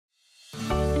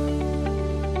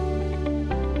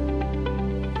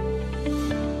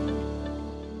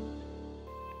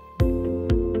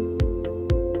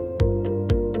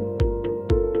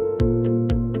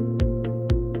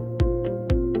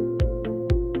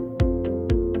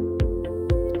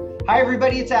Hi,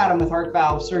 everybody. It's Adam with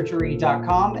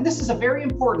HeartValveSurgery.com, and this is a very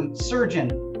important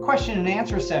surgeon question and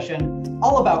answer session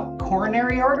all about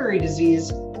coronary artery disease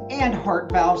and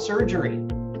heart valve surgery.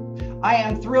 I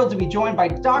am thrilled to be joined by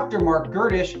Dr. Marc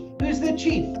Gerdisch, who's the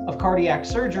Chief of Cardiac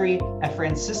Surgery at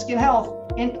Franciscan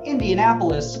Health in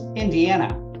Indianapolis,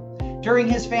 Indiana. During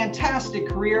his fantastic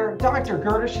career, Dr.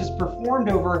 Gerdisch has performed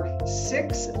over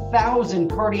 6,000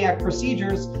 cardiac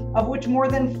procedures, of which more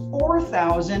than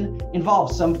 4,000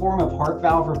 involve some form of heart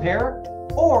valve repair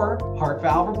or heart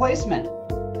valve replacement.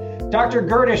 Dr.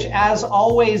 Gerdisch, as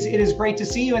always, it is great to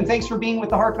see you, and thanks for being with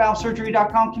the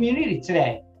HeartValveSurgery.com community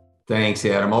today. Thanks,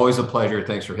 Adam. Always a pleasure.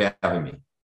 Thanks for having me.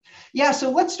 Yeah, so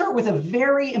let's start with a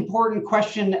very important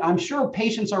question I'm sure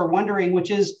patients are wondering, which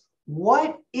is,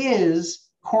 what is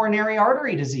coronary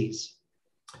artery disease?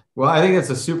 Well, I think that's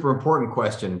a super important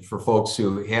question for folks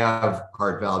who have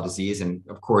heart valve disease and,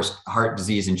 of course, heart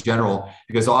disease in general,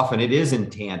 because often it is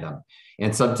in tandem.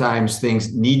 And sometimes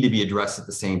things need to be addressed at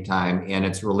the same time, and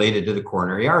it's related to the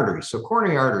coronary arteries. So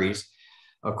coronary arteries,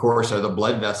 of course, are the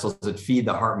blood vessels that feed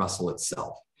the heart muscle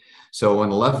itself. So when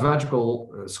the left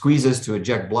ventricle squeezes to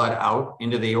eject blood out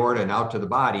into the aorta and out to the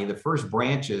body, the first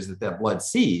branches that blood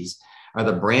sees are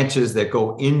the branches that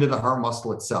go into the heart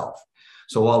muscle itself.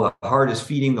 So while the heart is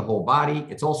feeding the whole body,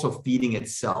 it's also feeding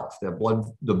itself, the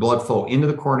blood flow into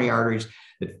the coronary arteries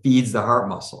that feeds the heart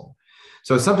muscle.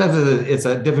 So sometimes it's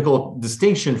a difficult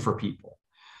distinction for people.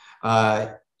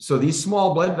 So these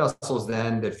small blood vessels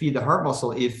then that feed the heart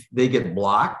muscle, if they get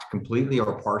blocked completely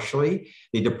or partially,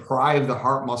 they deprive the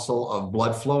heart muscle of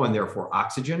blood flow and therefore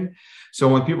oxygen. So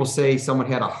when people say someone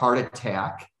had a heart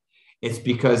attack, it's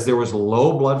because there was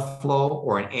low blood flow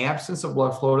or an absence of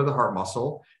blood flow to the heart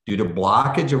muscle due to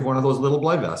blockage of one of those little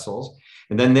blood vessels.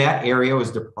 And then that area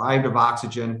was deprived of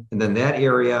oxygen, and then that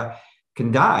area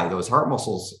can die. Those heart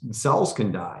muscles cells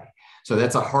can die. So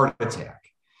that's a heart attack.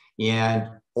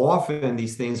 And often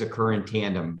these things occur in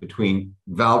tandem between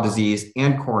valve disease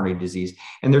and coronary disease.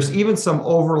 And there's even some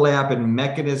overlap in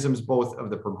mechanisms, both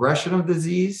of the progression of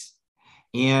disease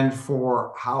and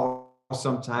for how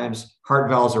sometimes heart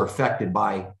valves are affected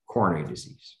by coronary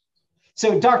disease.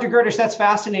 So Dr. Gerdisch, that's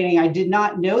fascinating. I did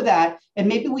not know that. And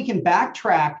maybe we can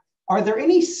backtrack. Are there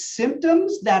any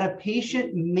symptoms that a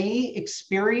patient may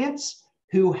experience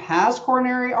who has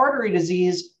coronary artery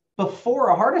disease before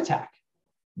a heart attack?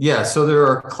 Yeah, so there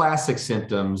are classic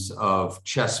symptoms of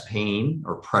chest pain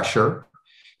or pressure,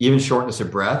 even shortness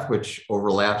of breath, which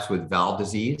overlaps with valve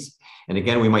disease. And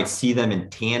again, we might see them in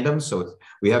tandem. So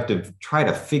we have to try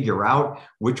to figure out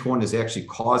which one is actually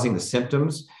causing the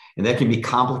symptoms. And that can be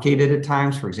complicated at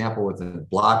times. For example, with a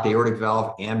blocked aortic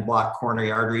valve and blocked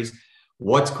coronary arteries,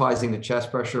 what's causing the chest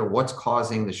pressure? What's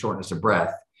causing the shortness of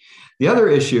breath? The other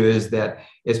issue is that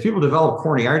as people develop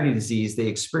coronary artery disease, they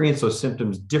experience those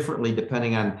symptoms differently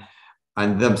depending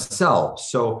on themselves.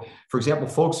 So, for example,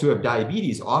 folks who have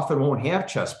diabetes often won't have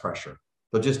chest pressure.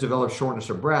 They'll just develop shortness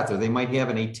of breath, or they might have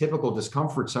an atypical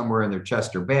discomfort somewhere in their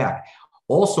chest or back.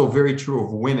 Also very true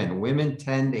of women. Women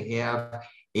tend to have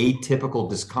atypical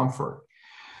discomfort.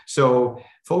 So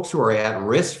folks who are at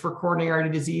risk for coronary artery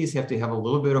disease have to have a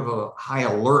little bit of a high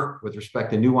alert with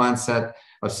respect to new onset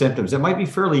of symptoms. It might be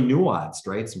fairly nuanced,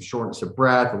 right? Some shortness of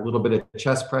breath, a little bit of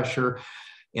chest pressure,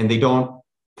 and they don't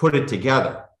put it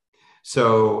together.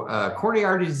 So coronary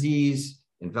artery disease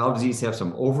and valve disease have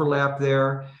some overlap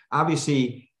there.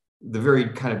 Obviously, the very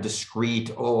kind of discrete,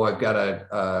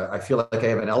 I feel like I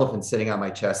have an elephant sitting on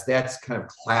my chest. That's kind of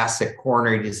classic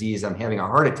coronary disease. I'm having a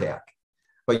heart attack.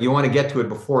 But you want to get to it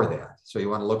before that. So you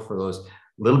want to look for those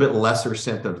little bit lesser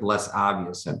symptoms, less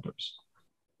obvious symptoms.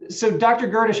 So Dr.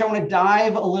 Gerdisch, I want to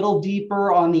dive a little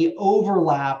deeper on the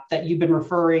overlap that you've been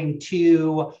referring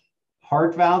to,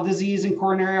 heart valve disease and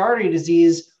coronary artery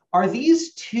disease. Are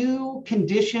these two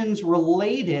conditions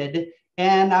related?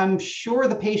 And I'm sure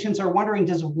the patients are wondering,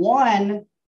 does one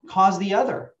cause the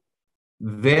other?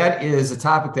 That is a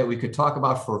topic that we could talk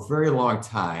about for a very long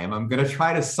time. I'm going to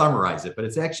try to summarize it, but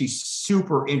it's actually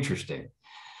super interesting.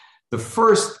 The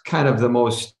first kind of the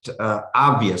most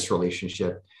obvious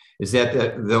relationship is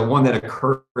that the one that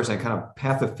occurs on kind of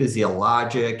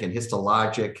pathophysiologic and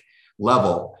histologic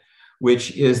level,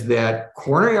 which is that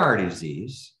coronary artery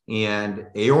disease and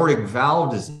aortic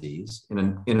valve disease in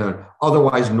an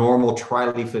otherwise normal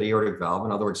trileaflet aortic valve,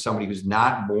 in other words, somebody who's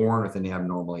not born with an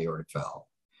abnormal aortic valve,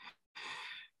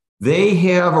 they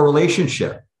have a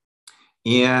relationship.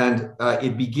 And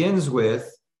it begins with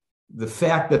the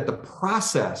fact that the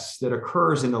process that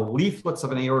occurs in the leaflets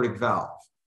of an aortic valve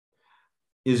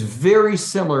is very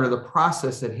similar to the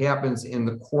process that happens in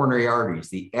the coronary arteries,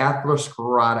 the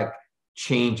atherosclerotic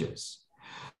changes.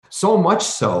 So much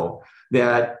so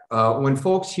that when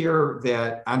folks hear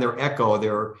that on their echo,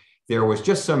 there was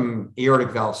just some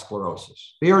aortic valve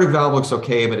sclerosis. The aortic valve looks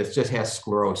okay, but it just has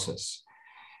sclerosis.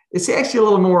 It's actually a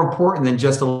little more important than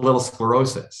just a little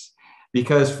sclerosis,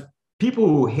 because people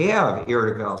who have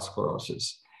aortic valve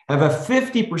sclerosis have a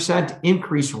 50%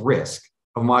 increased risk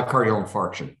of myocardial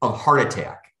infarction, of heart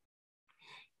attack,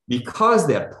 because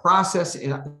that process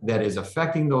that is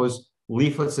affecting those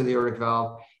leaflets of the aortic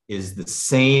valve is the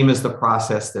same as the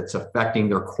process that's affecting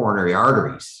their coronary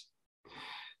arteries.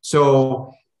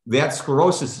 So that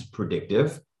sclerosis is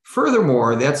predictive.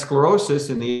 Furthermore, that sclerosis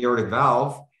in the aortic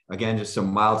valve, again, just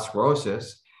some mild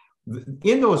sclerosis,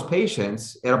 in those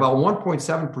patients at about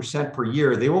 1.7% per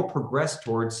year, they will progress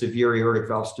towards severe aortic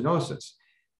valve stenosis.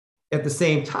 At the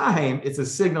same time, it's a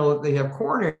signal that they have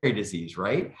coronary disease,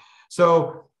 right?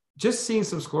 So just seeing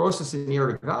some sclerosis in the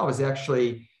aortic valve is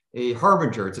actually a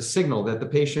harbinger. It's a signal that the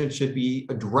patient should be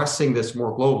addressing this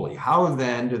more globally. How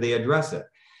then do they address it?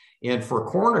 And for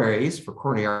coronaries, for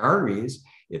coronary arteries,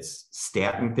 it's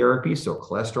statin therapy, so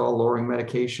cholesterol lowering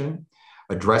medication,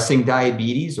 addressing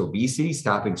diabetes, obesity,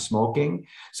 stopping smoking.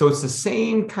 So it's the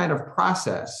same kind of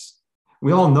process.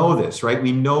 We all know this, right?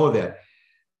 We know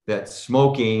that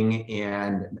smoking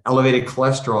and elevated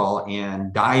cholesterol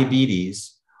and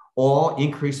diabetes all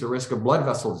increase the risk of blood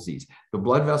vessel disease. The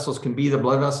blood vessels can be the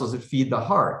blood vessels that feed the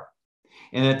heart.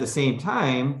 And at the same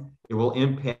time, it will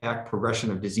impact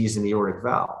progression of disease in the aortic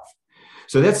valve.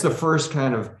 So that's the first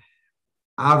kind of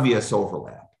obvious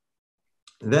overlap.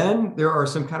 Then there are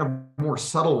some kind of more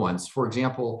subtle ones. For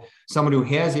example, someone who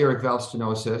has aortic valve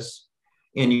stenosis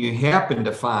and you happen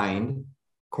to find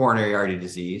coronary artery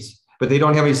disease, but they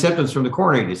don't have any symptoms from the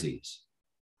coronary disease,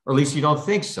 or at least you don't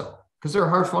think so, because their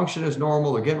heart function is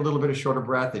normal. They're getting a little bit of shorter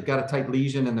breath. They've got a tight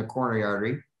lesion in the coronary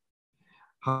artery.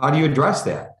 How do you address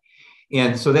that?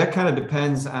 And so that kind of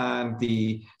depends on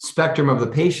the spectrum of the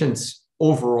patient's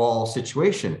overall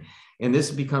situation. And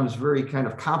this becomes very kind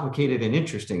of complicated and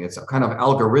interesting. It's kind of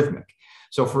algorithmic.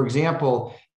 So for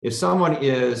example, if someone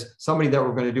is somebody that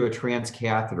we're going to do a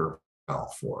transcatheter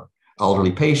valve for,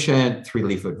 elderly patient,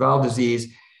 3-leaflet valve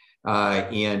disease,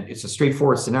 and it's a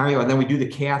straightforward scenario, and then we do the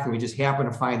cath and we just happen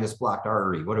to find this blocked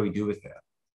artery. What do we do with that?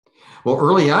 Well,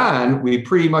 early on, we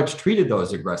pretty much treated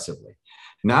those aggressively.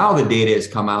 Now the data has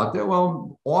come out that,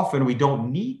 well, often we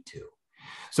don't need to.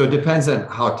 So it depends on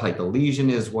how tight the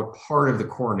lesion is, what part of the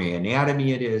coronary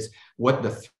anatomy it is, what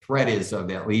the threat is of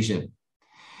that lesion.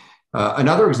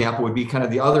 Another example would be kind of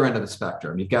the other end of the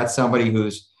spectrum. You've got somebody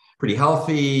who's pretty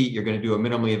healthy. You're going to do a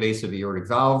minimally invasive aortic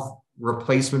valve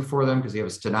replacement for them because they have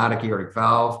a stenotic aortic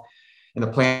valve. And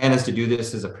the plan is to do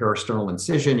this as a peristernal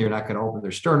incision. You're not going to open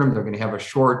their sternum. They're going to have a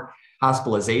short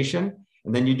hospitalization.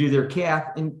 And then you do their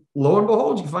cath, and lo and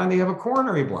behold, you find they have a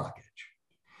coronary blockage.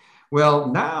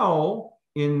 Well, now,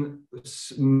 in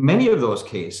many of those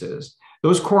cases,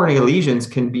 those coronary lesions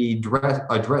can be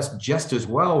addressed just as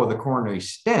well with a coronary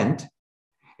stent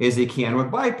as they can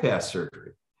with bypass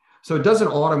surgery. So it doesn't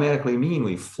automatically mean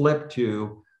we flip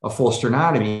to a full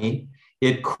sternotomy.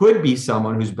 It could be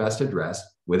someone who's best addressed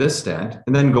with a stent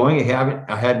and then going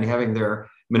ahead and having their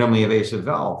minimally invasive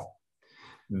valve.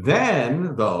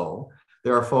 Then, though,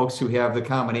 there are folks who have the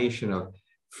combination of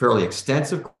fairly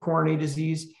extensive coronary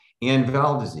disease and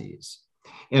valve disease.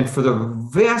 And for the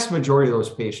vast majority of those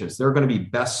patients, they're going to be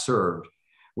best served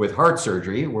with heart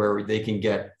surgery, where they can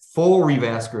get full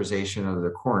revascularization of the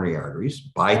coronary arteries,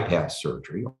 bypass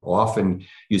surgery, often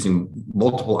using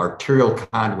multiple arterial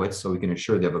conduits so we can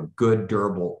ensure they have a good,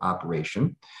 durable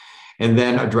operation, and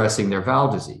then addressing their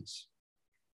valve disease.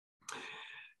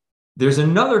 There's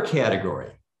another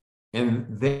category, and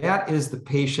that is the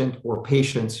patient or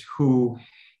patients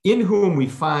in whom we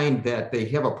find that they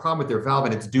have a problem with their valve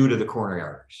and it's due to the coronary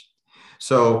arteries.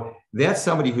 So that's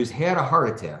somebody who's had a heart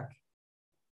attack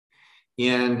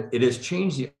and it has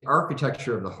changed the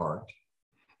architecture of the heart,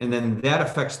 and then that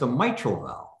affects the mitral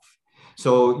valve.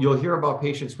 So you'll hear about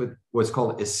patients with what's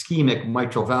called ischemic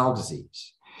mitral valve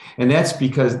disease. And that's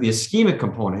because the ischemic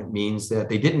component means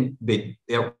that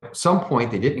at some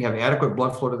point they didn't have adequate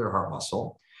blood flow to their heart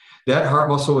muscle. That heart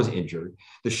muscle was injured.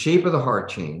 The shape of the heart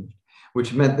changed,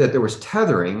 which meant that there was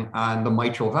tethering on the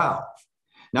mitral valve.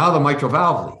 Now the mitral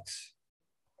valve leaks.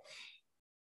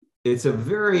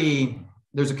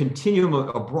 There's a continuum,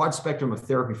 a broad spectrum of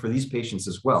therapy for these patients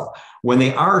as well. When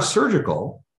they are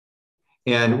surgical,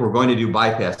 and we're going to do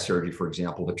bypass surgery, for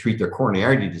example, to treat their coronary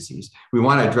artery disease, we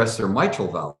want to address their mitral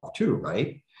valve too,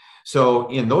 right? So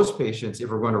in those patients, if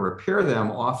we're going to repair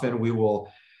them, often we'll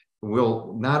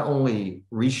not only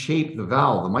reshape the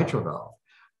valve, the mitral valve,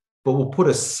 but we'll put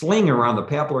a sling around the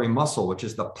papillary muscle, which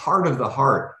is the part of the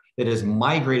heart that has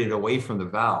migrated away from the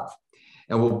valve.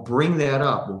 and we'll bring that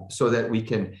up so that we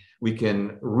can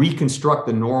reconstruct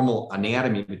the normal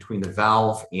anatomy between the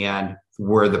valve and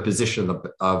where the position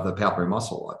of the papillary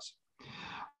muscle was.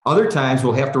 Other times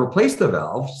we'll have to replace the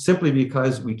valve simply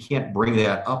because we can't bring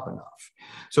that up enough.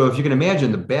 So if you can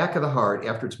imagine the back of the heart,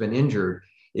 after it's been injured,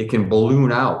 it can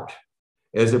balloon out.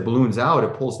 As it balloons out,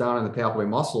 it pulls down on the papillary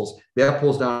muscles. That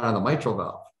pulls down on the mitral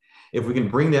valve. If we can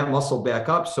bring that muscle back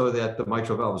up so that the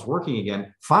mitral valve is working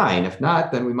again, fine. If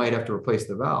not, then we might have to replace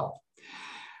the valve.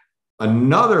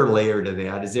 Another layer to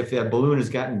that is if that balloon has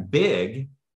gotten big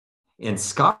and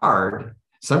scarred,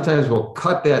 sometimes we'll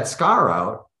cut that scar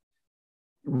out,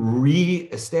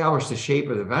 re-establish the shape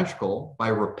of the ventricle by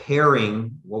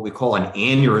repairing what we call an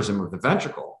aneurysm of the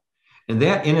ventricle. And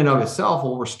that in and of itself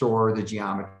will restore the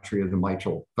geometry of the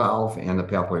mitral valve and the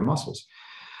papillary muscles.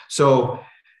 So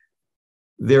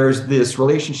there's this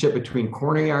relationship between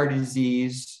coronary artery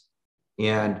disease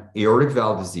and aortic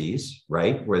valve disease,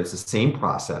 right? Where it's the same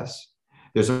process.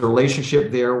 There's a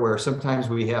relationship there where sometimes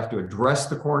we have to address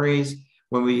the coronaries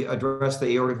when we address the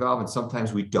aortic valve, and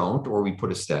sometimes we don't, or we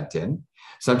put a stent in.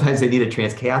 Sometimes they need a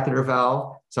transcatheter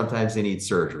valve. Sometimes they need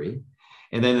surgery.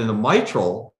 And then in the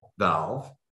mitral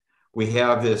valve, we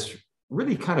have this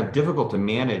really kind of difficult to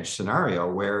manage scenario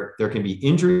where there can be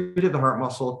injury to the heart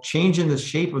muscle, change in the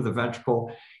shape of the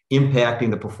ventricle,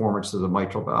 impacting the performance of the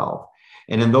mitral valve.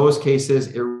 And in those cases,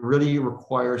 it really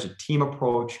requires a team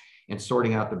approach and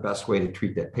sorting out the best way to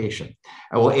treat that patient.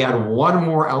 I will add one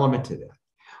more element to that.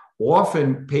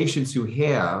 Often patients who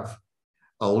have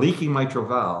a leaking mitral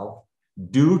valve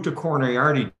due to coronary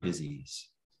artery disease,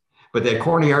 but that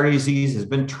coronary artery disease has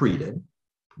been treated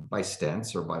by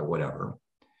stents or by whatever.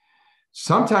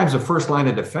 Sometimes the first line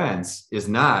of defense is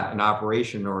not an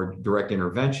operation or direct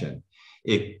intervention.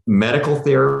 Medical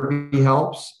therapy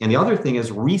helps. And the other thing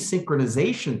is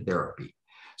resynchronization therapy.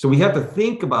 So we have to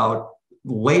think about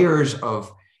layers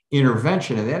of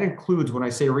intervention. And that includes, when I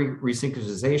say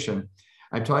resynchronization,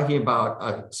 I'm talking about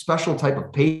a special type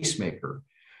of pacemaker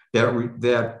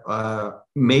that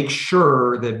makes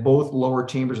sure that both lower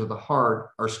chambers of the heart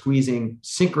are squeezing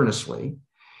synchronously.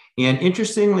 And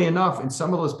interestingly enough, in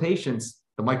some of those patients,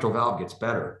 the mitral valve gets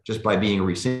better just by being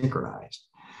resynchronized.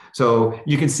 So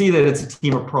you can see that it's a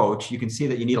team approach. You can see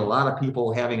that you need a lot of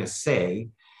people having a say,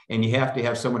 and you have to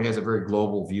have someone who has a very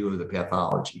global view of the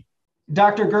pathology.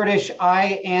 Dr. Gerdisch,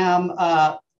 I am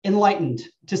enlightened,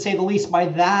 to say the least, by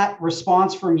that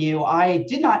response from you. I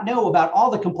did not know about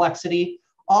all the complexity,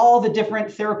 all the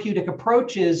different therapeutic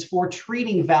approaches for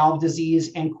treating valve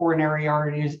disease and coronary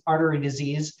artery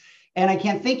disease. And I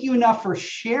can't thank you enough for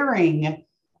sharing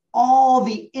all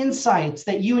the insights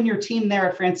that you and your team there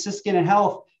at Franciscan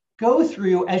Health go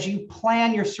through as you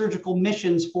plan your surgical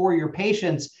missions for your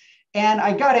patients. And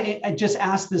I got to just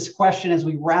ask this question as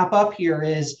we wrap up here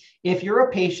is, if you're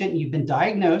a patient, you've been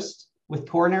diagnosed with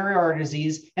coronary artery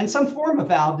disease and some form of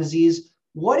valve disease,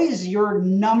 what is your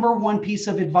number one piece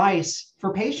of advice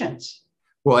for patients?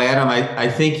 Well, Adam, I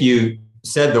think you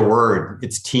said the word,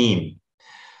 it's team.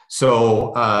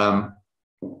 So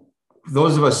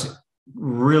those of us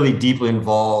really deeply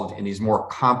involved in these more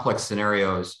complex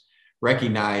scenarios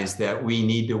recognize that we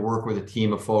need to work with a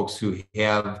team of folks who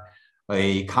have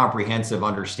a comprehensive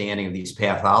understanding of these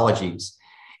pathologies.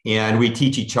 And we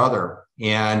teach each other,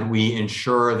 and we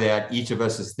ensure that each of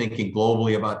us is thinking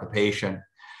globally about the patient.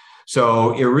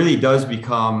 So it really does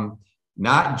become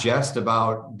not just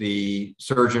about the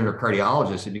surgeon or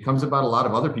cardiologist, it becomes about a lot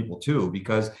of other people too,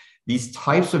 because these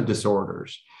types of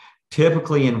disorders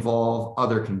typically involve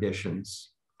other conditions,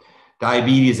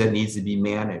 diabetes that needs to be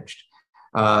managed,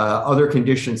 other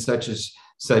conditions such as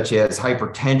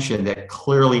hypertension that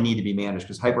clearly need to be managed,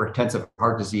 because hypertensive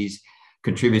heart disease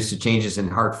contributes to changes in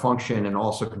heart function and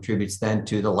also contributes then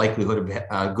to the likelihood of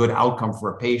a good outcome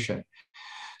for a patient.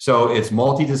 So it's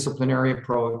multidisciplinary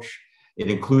approach.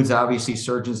 It includes obviously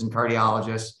surgeons and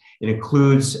cardiologists. It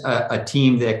includes a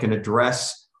team that can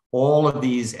address all of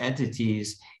these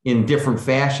entities in different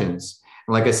fashions.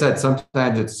 And like I said,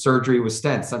 sometimes it's surgery with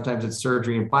stents, sometimes it's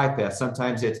surgery and bypass,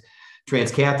 sometimes it's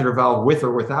transcatheter valve with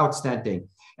or without stenting.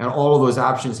 And all of those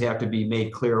options have to be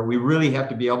made clear. We really have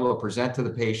to be able to present to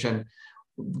the patient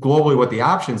globally what the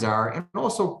options are, and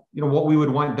also, what we would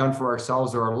want done for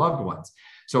ourselves or our loved ones.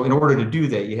 So in order to do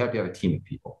that, you have to have a team of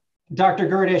people. Dr.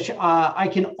 Gerdisch, I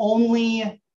can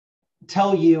only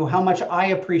tell you how much I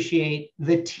appreciate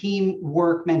the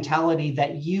teamwork mentality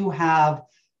that you have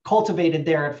cultivated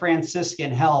there at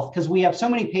Franciscan Health, because we have so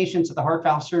many patients at the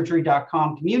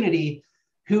HeartValveSurgery.com community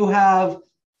who have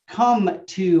come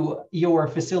to your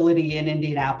facility in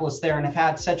Indianapolis there and have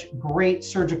had such great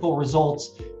surgical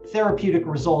results, therapeutic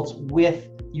results with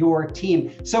your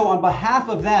team. So on behalf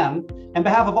of them, and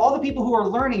behalf of all the people who are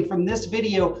learning from this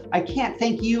video, I can't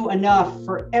thank you enough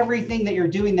for everything that you're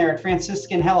doing there at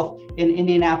Franciscan Health in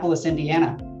Indianapolis,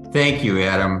 Indiana. Thank you,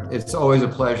 Adam. It's always a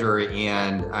pleasure,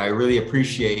 and I really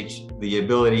appreciate the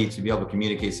ability to be able to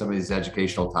communicate some of these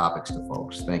educational topics to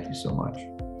folks. Thank you so much.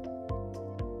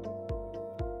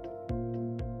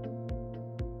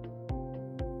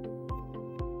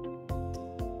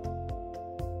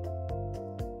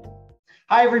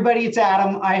 Hi, everybody, it's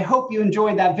Adam. I hope you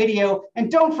enjoyed that video. And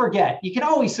don't forget, you can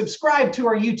always subscribe to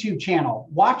our YouTube channel,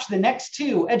 watch the next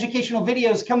 2 educational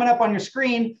videos coming up on your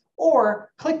screen,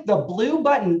 or click the blue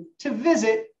button to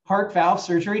visit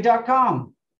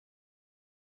HeartValveSurgery.com.